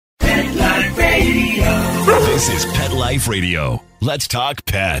This is Pet Life Radio. Let's talk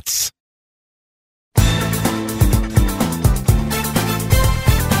pets.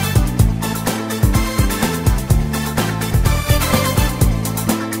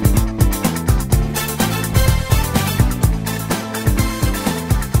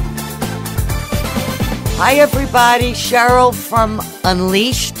 Hi, everybody. Cheryl from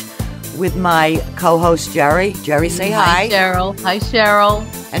Unleashed with my co-host, Geri. Geri, say hi. Hi, Cheryl. Hi,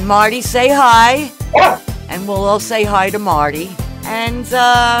 Cheryl. And Marty, say hi. And we'll all say hi to Marty. And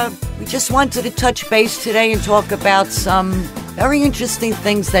we just wanted to touch base today and talk about some very interesting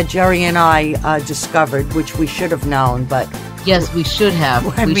things that Geri and I discovered, which we should have known, but... Yes, we should have.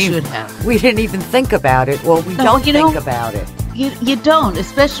 We should have. We didn't even think about it. Well, we don't think about it. You don't,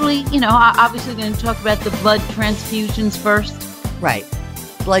 especially, obviously going to talk about the blood transfusions first. Right.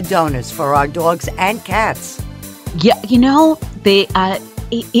 Blood donors for our dogs and cats. Yeah,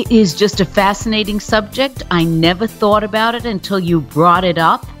 it is just a fascinating subject. I never thought about it until you brought it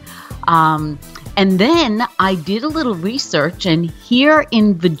up. And then I did a little research, and here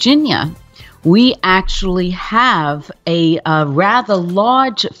in Virginia, we actually have a rather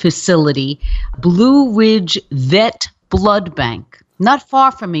large facility, Blue Ridge Vet Blood Bank, not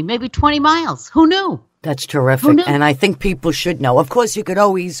far from me, maybe 20 miles. Who knew? That's terrific. And I think people should know. Of course, you could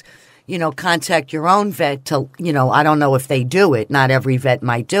always, contact your own vet to, I don't know if they do it. Not every vet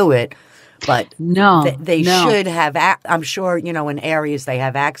might do it, but they should have, I'm sure, in areas they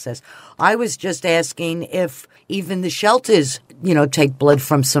have access. I was just asking if even the shelters, take blood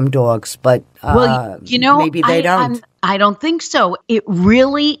from some dogs, but maybe they don't. I don't think so. It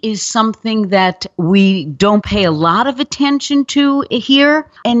really is something that we don't pay a lot of attention to here.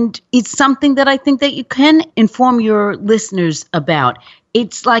 And it's something that I think that you can inform your listeners about.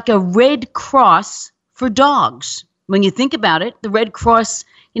 It's like a Red Cross for dogs. When you think about it, the Red Cross,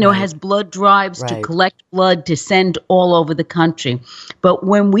 has blood drives to collect blood to send all over the country. But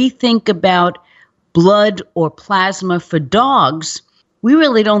when we think about blood or plasma for dogs, we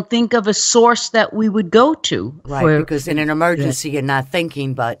really don't think of a source that we would go to. Right, because in an emergency, you're not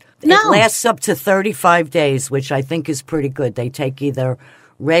thinking, but it lasts up to 35 days, which I think is pretty good. They take either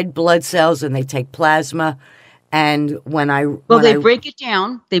red blood cells and they take plasma. And they break it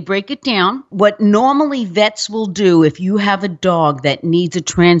down. They break it down. What normally vets will do if you have a dog that needs a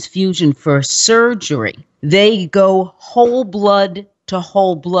transfusion for surgery, they go whole blood to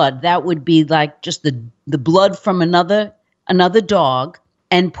whole blood. That would be like just the blood from another dog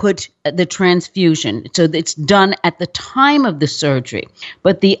and put the transfusion. So it's done at the time of the surgery.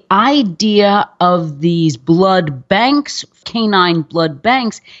 But the idea of these blood banks, canine blood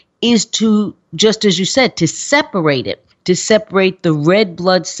banks, is to, just as you said, to separate it, to separate the red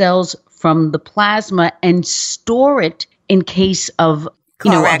blood cells from the plasma and store it in case of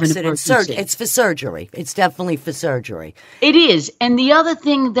car accident. It's for surgery. It's definitely for surgery. It is. And the other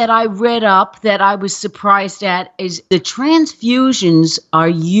thing that I read up that I was surprised at is the transfusions are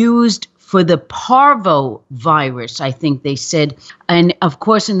used for the parvo virus, I think they said. And of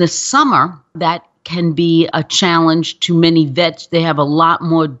course, in the summer, that can be a challenge to many vets. They have a lot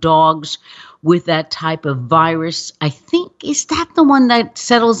more dogs with that type of virus. I think, is that the one that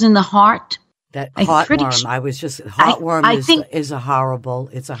settles in the heart? That heartworm. Heartworm is a horrible.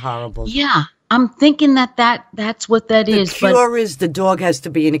 It's a horrible. Yeah, I'm thinking that's what that is. The cure is the dog has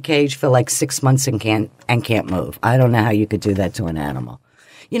to be in a cage for like 6 months and can't move. I don't know how you could do that to an animal.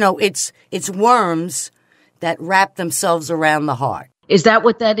 It's worms that wrap themselves around the heart. Is that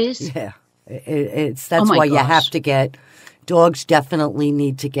what that is? Yeah, that's why you have to get. Dogs definitely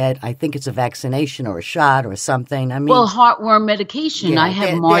need to get, I think it's a vaccination or a shot or something. I mean, heartworm medication. I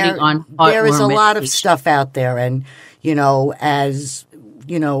have Marty on heartworm There is a lot medication. of stuff out there. And, as,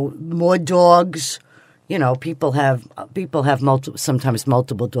 more dogs, people have sometimes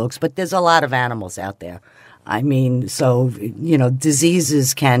multiple dogs, but there's a lot of animals out there. I mean, so,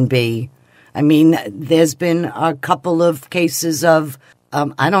 diseases can be, there's been a couple of cases of,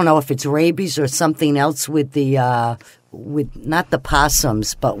 I don't know if it's rabies or something else with the, with not the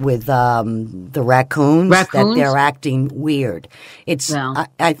possums, but with the raccoons, that they're acting weird. It's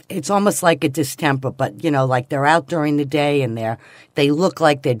it's almost like a distemper, but like they're out during the day and they look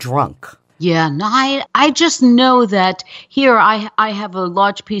like they're drunk. Yeah, no, I just know that here I have a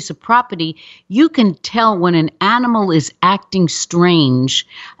large piece of property. You can tell when an animal is acting strange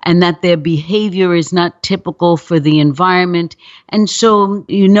and that their behavior is not typical for the environment. And so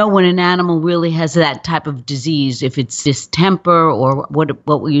when an animal really has that type of disease, if it's distemper or what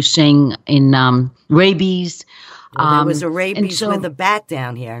were you saying in rabies. Well, there was a rabies with a bat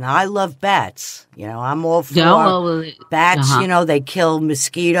down here, and I love bats. I'm all for bats. They kill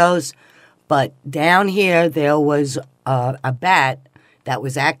mosquitoes. But down here, there was a bat that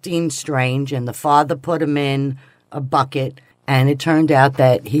was acting strange, and the father put him in a bucket, and it turned out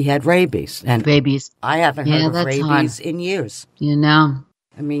that he had rabies. And rabies. I haven't heard of rabies in years. You know.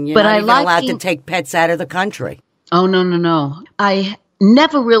 I mean, you're not even allowed to take pets out of the country. Oh, no. I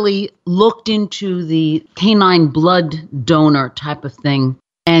never really looked into the canine blood donor type of thing.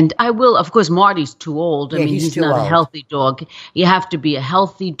 And I will, of course, Marty's too old. I mean, he's not a healthy dog. You have to be a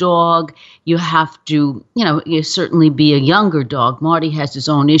healthy dog. You have to, you certainly be a younger dog. Marty has his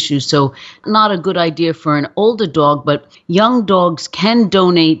own issues, so not a good idea for an older dog. But young dogs can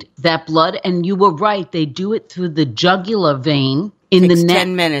donate that blood. And you were right. They do it through the jugular vein. In the neck.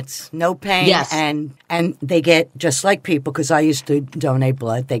 10 minutes, no pain. Yes. And they get, just like people, because I used to donate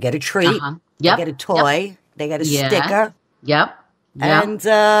blood, they get a treat, they get a toy, they get a sticker. Yep. And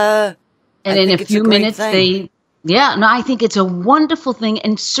in a few minutes, I think it's a wonderful thing.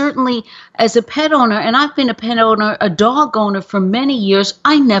 And certainly as a pet owner, and I've been a pet owner, a dog owner for many years,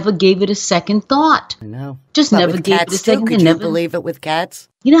 I never gave it a second thought. I know. Just never gave it a second thought. Could you believe it with cats?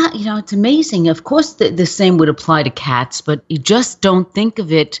 You know, it's amazing. Of course, the same would apply to cats, but you just don't think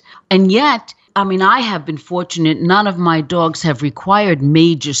of it. And yet, I mean, I have been fortunate. None of my dogs have required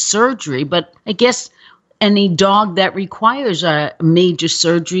major surgery, but I guess any dog that requires a major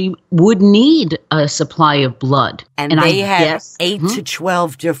surgery would need a supply of blood. And they have 8 to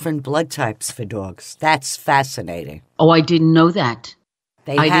 12 different blood types for dogs. That's fascinating. Oh, I didn't know that.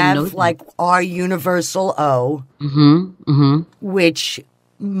 They have like our universal O, which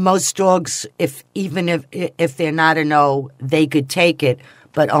most dogs, if they're not an O, they could take it,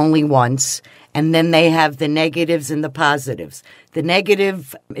 but only once. And then they have the negatives and the positives. The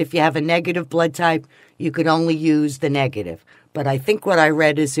negative, if you have a negative blood type, you could only use the negative. But I think what I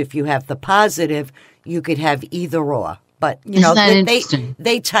read is if you have the positive, you could have either or. But,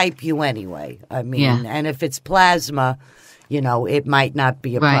 they type you anyway. I mean, and if it's plasma, it might not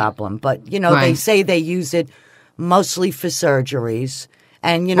be a problem. But, they say they use it mostly for surgeries.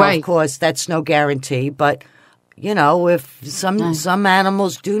 And, of course, that's no guarantee. But, if some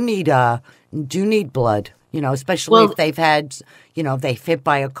animals do need blood, especially if they've had, they've hit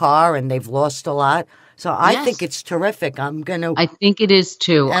by a car and they've lost a lot. So I think it's terrific. I think it is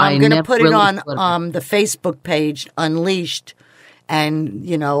too. And I'm going to put it on the Facebook page, Unleashed, and,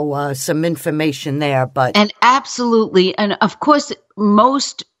 some information there. And absolutely. And of course,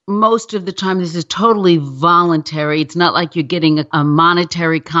 most of the time, this is totally voluntary. It's not like you're getting a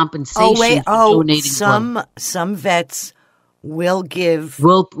monetary compensation for donating blood. Some vets will give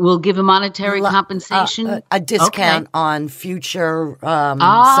a monetary compensation, a discount on future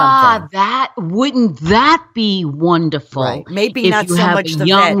something. Wouldn't that be wonderful? Right. Maybe not so much the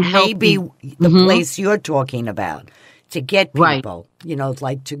vet, maybe the place you're talking about. To get people,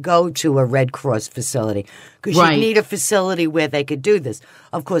 like to go to a Red Cross facility. Because you need a facility where they could do this.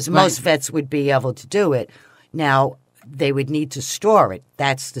 Of course, most vets would be able to do it. Now, they would need to store it.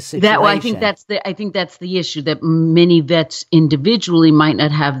 That's the situation. I think that's the issue, that many vets individually might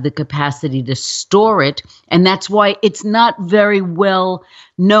not have the capacity to store it. And that's why it's not very well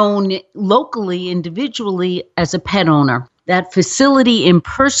known locally, individually, as a pet owner. That facility in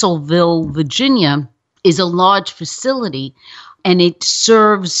Purcellville, Virginia, is a large facility, and it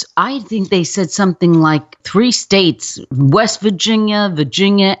serves, I think they said something like 3 states, West Virginia,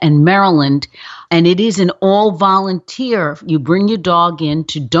 Virginia, and Maryland. And it is an all-volunteer. You bring your dog in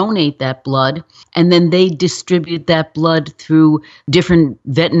to donate that blood, and then they distribute that blood through different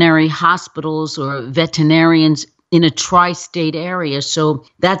veterinary hospitals or veterinarians in a tri-state area. So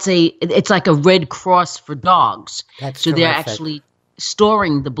it's like a Red Cross for dogs. That's so terrific. They're actually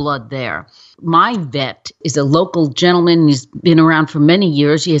storing the blood there. My vet is a local gentleman. He's been around for many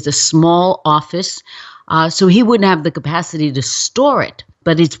years. He has a small office, so he wouldn't have the capacity to store it.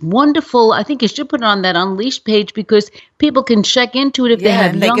 But it's wonderful. I think you should put it on that Unleashed page because people can check into it if they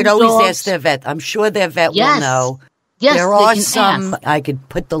have young dogs. Yeah, and they could always ask their vet. I'm sure their vet will know. Yes, there are some, I could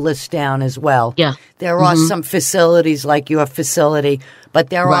put the list down as well. Yeah. There are some facilities like your facility,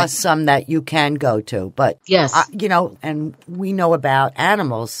 but there are some that you can go to. But, and we know about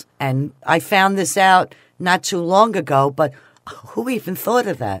animals. And I found this out not too long ago, but who even thought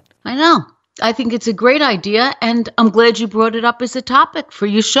of that? I know. I think it's a great idea, and I'm glad you brought it up as a topic for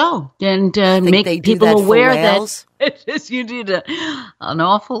your show and make people aware that you need an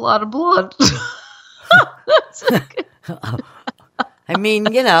awful lot of blood. I mean,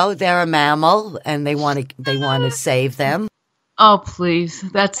 they're a mammal, and they want to save them. Oh, please!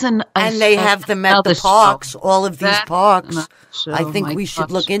 And they have them at the parks. All of these parks. I think we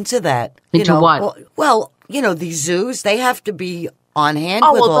should look into that. Into what? Well, these zoos, they have to be on hand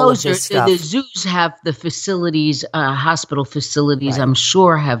with all of this stuff. The zoos have the facilities, hospital facilities, right. I'm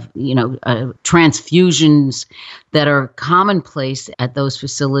sure have, transfusions that are commonplace at those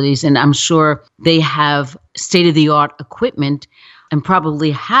facilities. And I'm sure they have state-of-the-art equipment and probably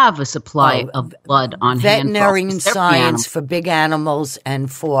have a supply of blood on hand. Veterinary science for big animals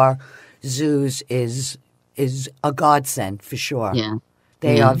and for zoos is a godsend for sure. Yeah.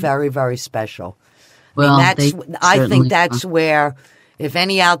 They are very, very special. Well, I think that's where, if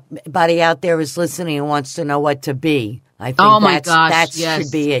anybody out there is listening and wants to know what to be, I think that should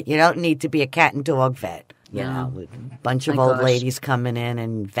be it. You don't need to be a cat and dog vet. You know, with a bunch of old ladies coming in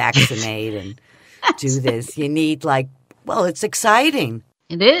and vaccinate and do this. You need it's exciting.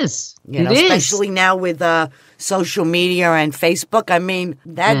 It is. Especially now with social media and Facebook. I mean,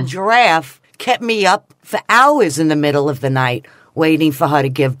 that giraffe kept me up for hours in the middle of the night waiting for her to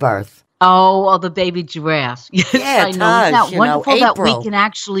give birth. Oh, the baby giraffe. Yes, yeah, I know. Isn't that wonderful that we can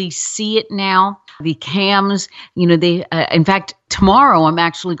actually see it now? The cams, they, in fact, tomorrow I'm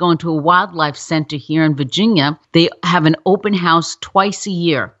actually going to a wildlife center here in Virginia. They have an open house twice a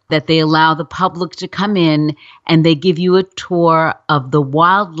year that they allow the public to come in, and they give you a tour of the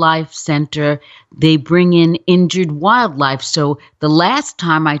wildlife center. They bring in injured wildlife. So the last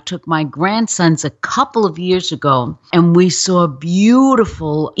time I took my grandsons a couple of years ago, and we saw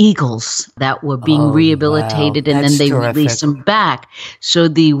beautiful eagles that were being rehabilitated, and then they released them back. So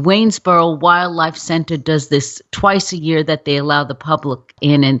the Waynesboro Wildlife Center does this twice a year that they allow the public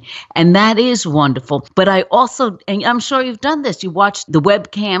in, and that is wonderful. But I also, and I'm sure you've done this, you watch the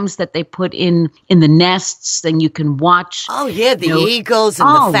webcams that they put in the nests, then you can watch. Oh yeah, the eagles and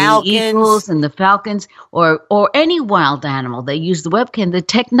the falcons. The eagles and the falcons, or any wild animal. They use the webcam. The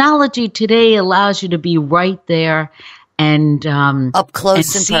technology today allows you to be right there and up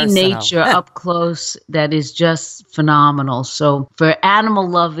close and see nature up close. That is just phenomenal. So for animal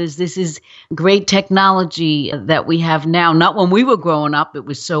lovers, this is great technology that we have now. Not when we were growing up, it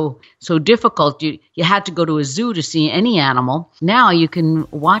was so difficult. You had to go to a zoo to see any animal. Now you can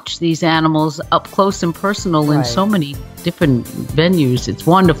watch these animals up close and personal in so many different venues. It's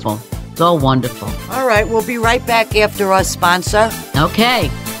wonderful. It's all wonderful. All right, we'll be right back after our sponsor. Okay.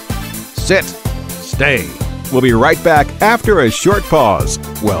 Sit. Stay. We'll be right back after a short pause.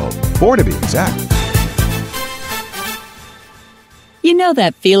 Well, 4 to be exact. You know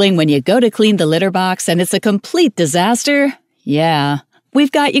that feeling when you go to clean the litter box and it's a complete disaster? Yeah,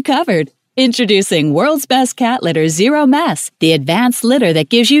 we've got you covered. Introducing World's Best Cat Litter Zero Mess, the advanced litter that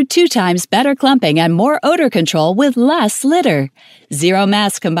gives you 2 times better clumping and more odor control with less litter. Zero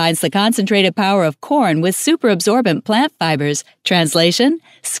Mess combines the concentrated power of corn with super absorbent plant fibers. Translation: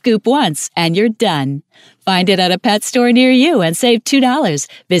 scoop once and you're done. Find it at a pet store near you and save $2.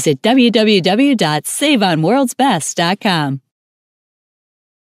 Visit www.saveonworldsbest.com.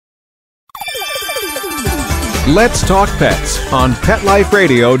 Let's Talk Pets on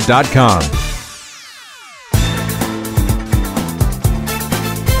PetLifeRadio.com.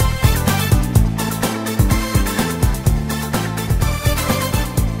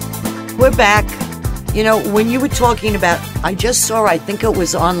 We're back. When you were talking about, I just saw, I think it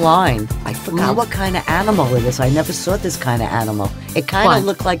was online. I forgot what kind of animal it is. I never saw this kind of animal. It kind of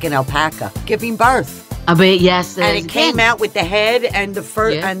looked like an alpaca giving birth. I bet, yes. And it came out with the head and the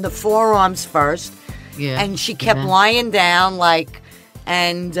and the forearms first. Yeah. And she kept lying down I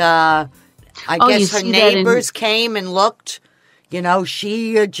guess her neighbors came and looked.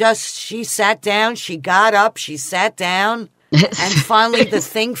 She sat down, she got up, she sat down, and finally the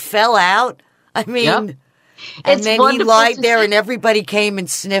thing fell out. I mean, and then he lied there and everybody came and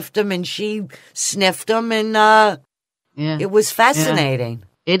sniffed him and she sniffed him and it was fascinating.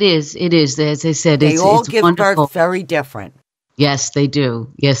 Yeah. It is. As I said, they all give wonderful. Birth very different. Yes, they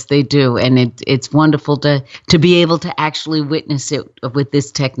do. And it's wonderful to be able to actually witness it with this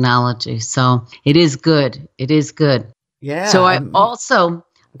technology. So it is good. Yeah. So I also...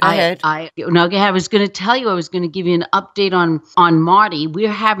 Go ahead. I was going to tell you, I was going to give you an update on Marty.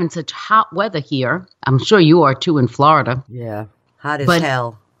 We're having such hot weather here. I'm sure you are too in Florida. Yeah, hot as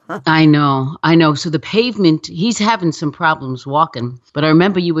hell. I know. So the pavement, he's having some problems walking. But I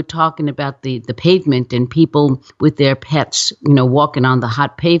remember you were talking about the pavement and people with their pets, walking on the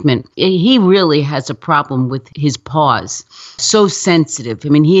hot pavement. He really has a problem with his paws. So sensitive. I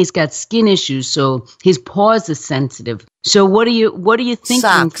mean, he's got skin issues, so his paws are sensitive. So what are you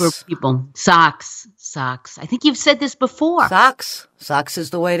thinking for people? Socks. I think you've said this before. Socks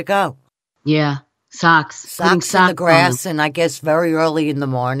is the way to go. Yeah. Socks in the grass, and I guess very early in the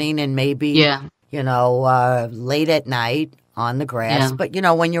morning, and maybe late at night on the grass. Yeah. But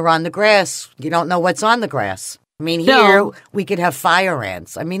when you're on the grass, you don't know what's on the grass. I mean, here we could have fire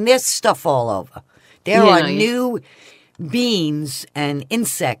ants. I mean, there's stuff all over. There are new beans and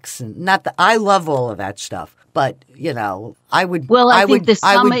insects, and not that I love all of that stuff, but I would. Well, I think the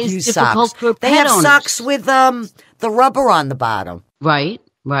summer is difficult for pet They have owners. socks with the rubber on the bottom. Right.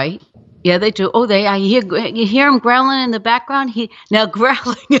 Yeah, they do. Oh, you hear him growling in the background? Now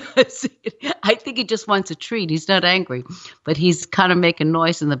growling, I think he just wants a treat. He's not angry, but he's kind of making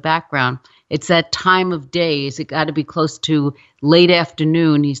noise in the background. It's that time of day. Is it got to be close to late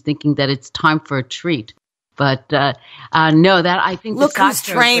afternoon? He's thinking that it's time for a treat. But no, that I think. Look who's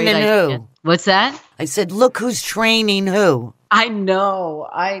training who. What's that? I said, look who's training who. I know.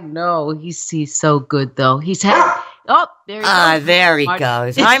 He's so good though. He's had. Oh, there he goes. There he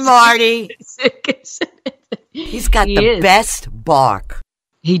goes. Hi, Marty. He's got the best bark.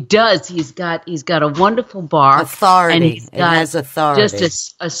 He does. He's got a wonderful bark. Authority. And he's got it has authority.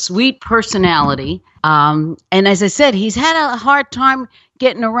 Just a sweet personality. And as I said, he's had a hard time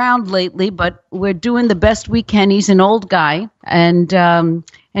getting around lately, but we're doing the best we can. He's an old guy, and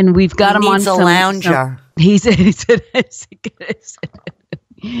we've got him on a lounger. He's a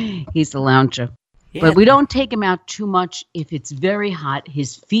lounger. Yeah. But we don't take him out too much if it's very hot.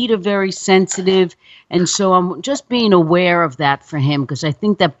 His feet are very sensitive, and so I'm just being aware of that for him because I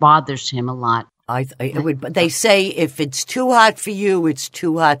think that bothers him a lot. They say if it's too hot for you, it's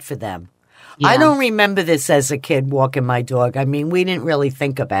too hot for them. Yeah. I don't remember this as a kid walking my dog. I mean, we didn't really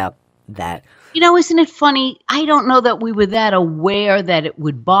think about that. Isn't it funny? I don't know that we were that aware that it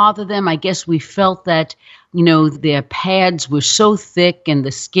would bother them. I guess we felt that, their pads were so thick and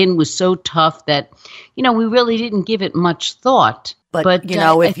the skin was so tough that, we really didn't give it much thought. But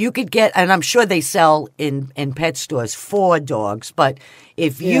if you could get, and I'm sure they sell in pet stores for dogs, but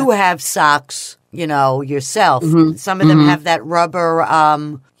if you have socks, yourself, some of them have that rubber,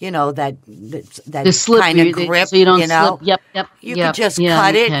 that kind of grip, so you don't slip. Yep. You could just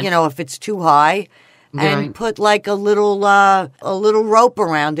cut it, if it's too high, and put like a little rope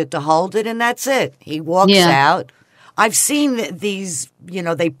around it to hold it, and that's it. He walks out. I've seen these,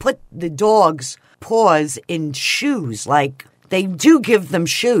 they put the dog's paws in shoes, like they do give them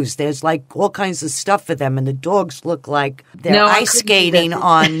shoes. There's like all kinds of stuff for them, and the dogs look like they're ice skating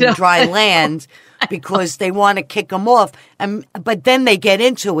on dry land because they want to kick them off. But then they get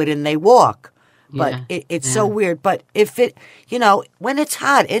into it and they walk. But it's so weird. But if it, when it's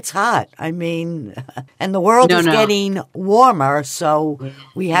hot, it's hot. I mean, and the world is getting warmer, so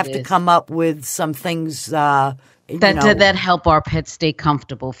we have to come up with some things that help our pets stay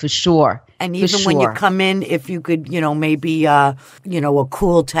comfortable, for sure. And even when you come in, if you could, maybe, a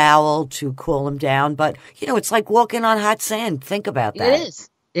cool towel to cool them down. But, it's like walking on hot sand. Think about that.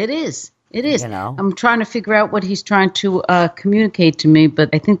 It is. I'm trying to figure out what he's trying to communicate to me, but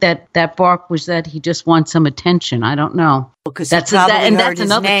I think that bark was that he just wants some attention. I don't know. Because he probably heard his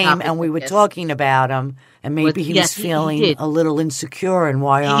name, and we were talking about him. And maybe he was feeling a little insecure, and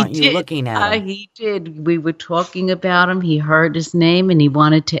why aren't you looking at him? He did. We were talking about him. He heard his name, and he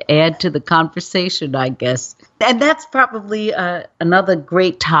wanted to add to the conversation, I guess. And that's probably another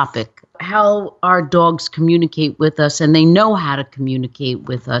great topic, how our dogs communicate with us, and they know how to communicate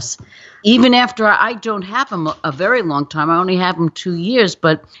with us. Even after I don't have him a very long time. I only have him 2 years,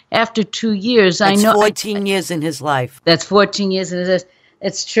 but after 2 years, I know. That's 14 years in his life. That's 14 years in his life.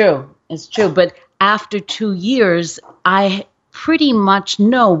 It's true. But after 2 years, I pretty much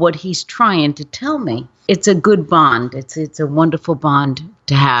know what he's trying to tell me. It's a good bond. It's a wonderful bond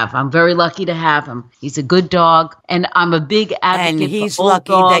to have. I'm very lucky to have him. He's a good dog, and I'm a big advocate and he's for old lucky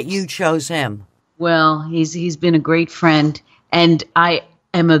dogs. that you chose him. Well, he's been a great friend, and I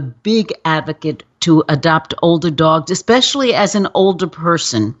am a big advocate to adopt older dogs, especially as an older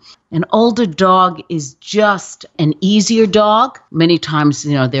person. An older dog is just an easier dog. Many times,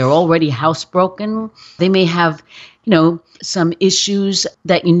 they're already housebroken. They may have, some issues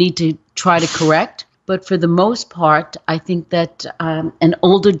that you need to try to correct. But for the most part, I think that an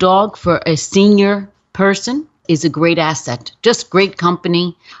older dog for a senior person is a great asset. Just great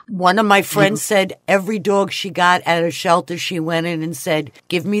company. One of my friends said every dog she got at a shelter, she went in and said,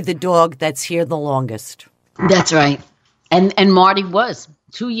 give me the dog that's here the longest. That's right. And Marty was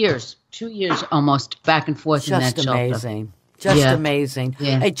 2 years almost back and forth in that shelter. Amazing. Just amazing.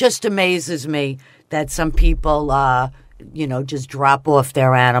 Yeah. It just amazes me that some people, just drop off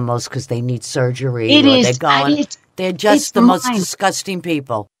their animals because they need surgery. They're just the most disgusting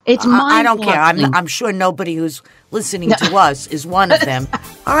people. It's I don't care. I'm sure nobody who's listening to us is one of them.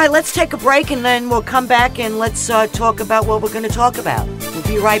 All right, let's take a break, and then we'll come back and let's talk about what we're going to talk about. We'll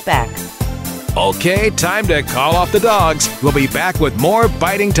be right back. Okay, time to call off the dogs. We'll be back with more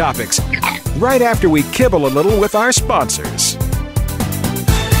biting topics right after we kibble a little with our sponsors.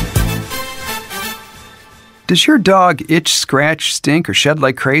 Does your dog itch, scratch, stink, or shed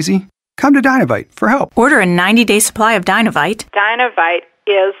like crazy? Come to Dynovite for help. Order a 90-day supply of Dynovite. Dynovite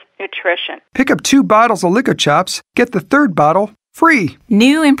is nutrition. Pick up 2 bottles of Lico Chops. Get the 3rd bottle free.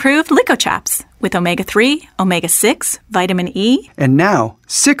 New improved Lico Chops with omega-3, omega-6, vitamin E. And now,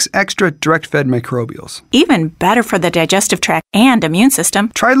 6 extra direct-fed microbials. Even better for the digestive tract and immune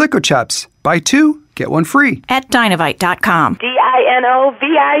system. Try Lico Chops. Buy 2, get 1 free. At Dynovite.com.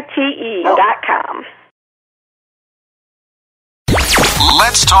 DINOVITE.com.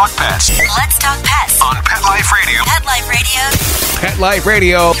 Let's talk pets. Let's talk pets On Pet Life Radio. Pet Life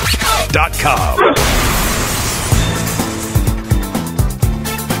Radio. PetLifeRadio.com.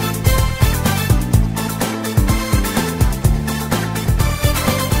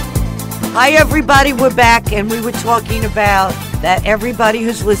 Hi, everybody. We're back, and we were talking about that everybody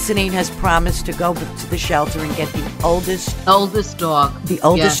who's listening has promised to go to the shelter and get the oldest dog. The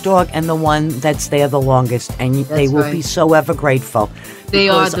oldest Yes. dog and the one that's there the longest. And they will be right. so ever grateful. They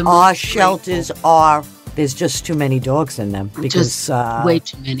are because the our most shelters grateful. are, there's just too many dogs in them. Because, Just way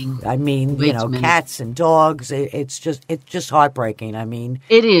too many. I mean, Way you know, too many. cats and dogs, it's just heartbreaking. I mean,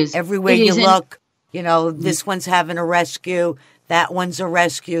 It is. everywhere It you is, and- look, you know, this one's having a rescue, that one's a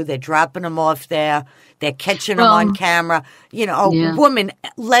rescue, they're dropping them off there, they're catching them on camera. You know, a woman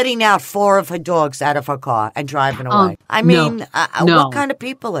letting out 4 of her dogs out of her car and driving away. I mean, no. what kind of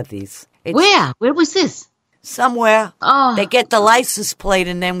people are these? It's Where was this? somewhere. Oh. They get the license plate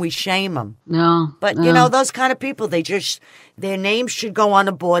and then we shame them. No. But, you know, those kind of people, their names should go on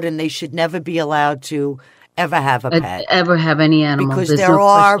a board and they should never be allowed to ever have a pet. Ever have any animal. Because There's there no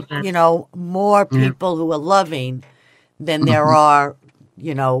are, question about it. you know, more people who are loving than there are,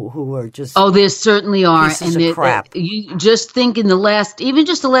 you know, who are just Oh, there certainly are. pieces of crap. You just think in the last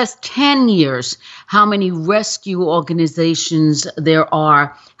 10 years, how many rescue organizations there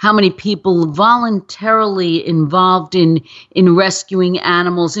are, how many people voluntarily involved in rescuing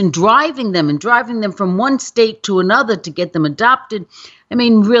animals and driving them from one state to another to get them adopted. I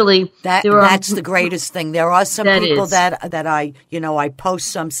mean, really, that's the greatest thing. There are some people is. that I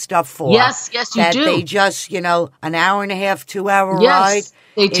post some stuff for. Yes, you that do. They just, an hour and a half, 2-hour ride. Yes,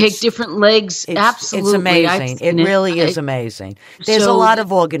 they take different legs. Absolutely. It's amazing. It really is amazing. There's a lot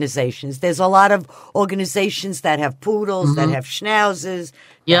of organizations. There's a lot of organizations that have poodles, that have schnauzers,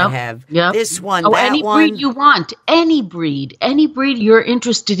 that have this one, that any one. breed you want. Any breed you're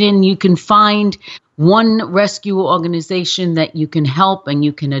interested in, you can find one rescue organization that you can help and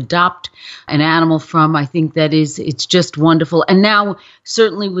you can adopt an animal from. I think it's just wonderful. And now,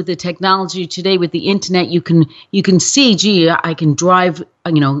 certainly with the technology today, with the internet, you can see, gee, I can drive,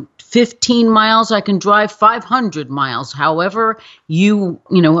 15 miles, I can drive 500 miles. However,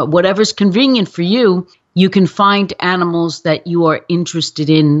 whatever's convenient for you, you can find animals that you are interested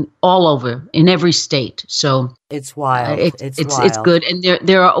in all over, in every state. So it's wild. It's good, and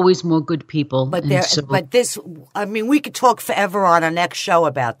there are always more good people. But we could talk forever on our next show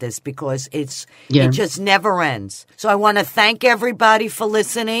about this because it just never ends. So I want to thank everybody for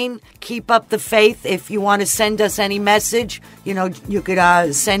listening. Keep up the faith. If you want to send us any message, you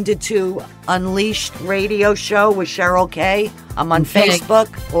could send it to Unleashed Radio Show with Cheryl Kay. I'm on Facebook,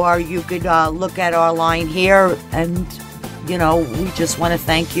 or you could look at our line here, and we just want to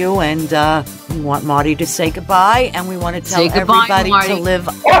thank you, and we want Marty to say goodbye, and we want to tell everybody to live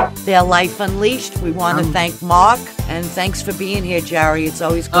their life unleashed. We want to thank Mark, and thanks for being here, Jerry. It's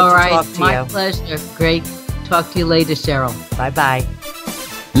always good to talk to you. My pleasure. Great. Talk to you later, Cheryl. Bye-bye.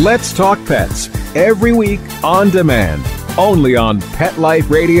 Let's Talk Pets, every week on demand, only on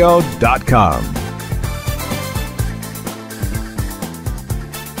PetLifeRadio.com.